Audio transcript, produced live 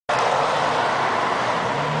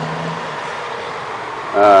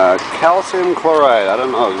Calcium chloride. I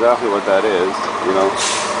don't know exactly what that is, you know,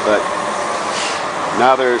 but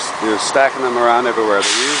now they're stacking them around everywhere.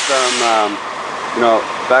 They use them, you know,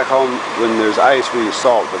 back home when there's ice we use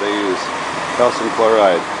salt, but they use calcium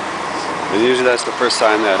chloride. And usually that's the first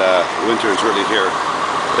sign that winter is really here.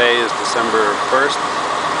 Today is December 1st.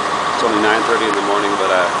 It's only 9:30 in the morning,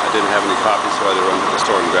 but I didn't have any coffee, so I had to run to the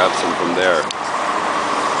store and grab some from there.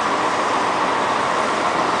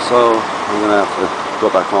 So I'm going to have to go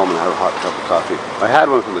back home and have a hot cup of coffee. I had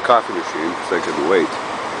one from the coffee machine because I couldn't wait,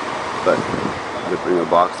 but I had to bring a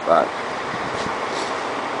box back.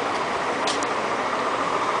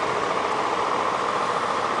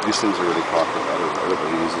 These things are really popular.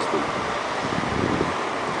 Everybody uses them.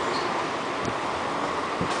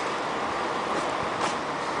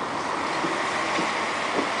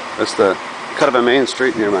 That's the kind of a main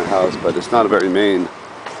street near my house, but it's not a very main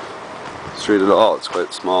street at all. It's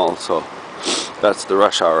quite small, so that's the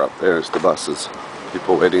rush hour up there, is the buses.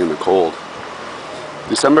 People waiting in the cold.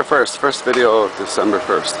 December 1st, first video of December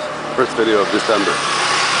 1st. First video of December.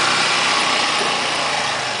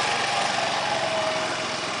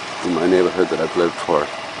 In my neighborhood that I've lived for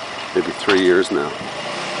maybe 3 years now.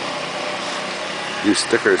 These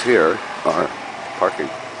stickers here are parking.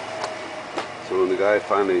 So when the guy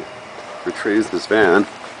finally retrieves this van,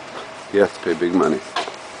 he has to pay big money.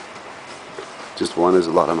 Just one is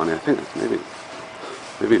a lot of money. I think it's maybe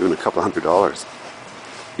even a couple $100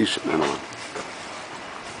 each shipment on.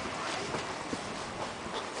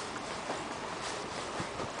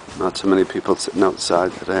 Not so many people sitting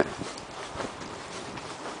outside today.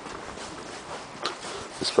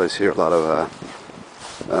 This place here, a lot of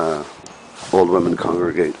old women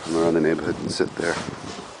congregate from around the neighborhood and sit there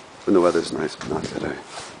when the weather's nice, but not today.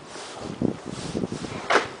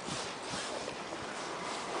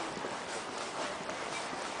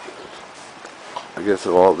 I guess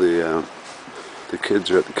all the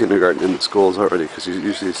kids are at the kindergarten in the schools already, because you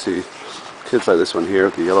usually see kids like this one here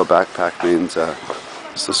with the yellow backpack. Means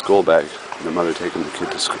it's the school bag, and the mother taking the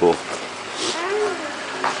kid to school.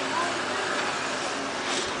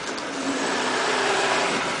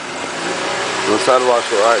 On the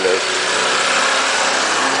sidewalks where I live,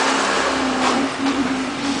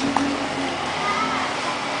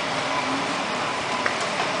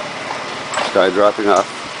 this guy dropping off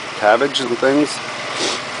cabbage and things.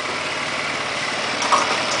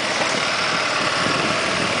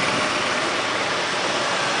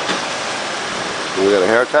 And we got a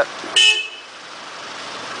haircut.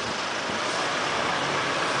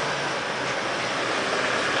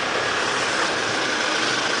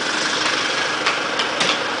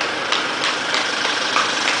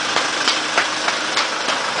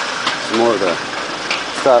 Some more of the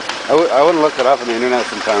stuff. I wouldn't look it up on the internet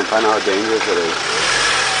sometime and find out how dangerous it is.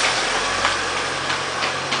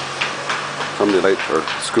 Somebody late for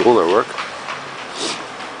school or work.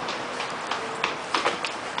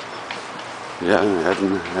 Yeah, I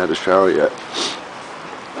haven't had a shower yet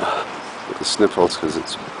with the sniffles because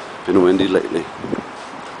it's been windy lately.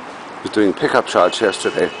 I was doing pickup shots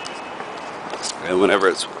yesterday, and whenever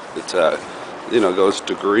it's you know, goes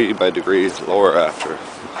degree by degree lower after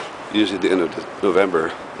usually the end of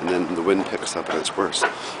November, and then the wind picks up and it's worse.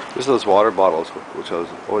 There's those water bottles, which I was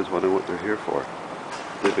always wondering what they're here for.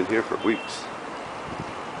 They've been here for weeks.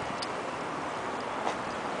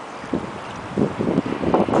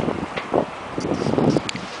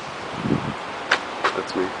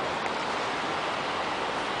 That's me.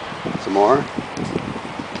 Some more.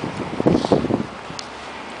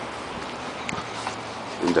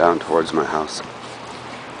 And down towards my house.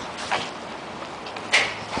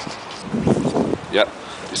 Yep,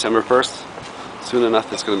 December 1st. Soon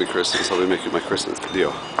enough it's going to be Christmas. I'll be making my Christmas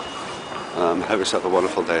video. Have yourself a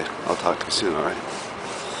wonderful day. I'll talk to you soon, alright?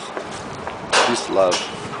 Peace, love.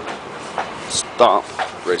 Stop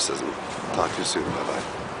racism. Talk to you soon.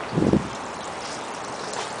 Bye-bye.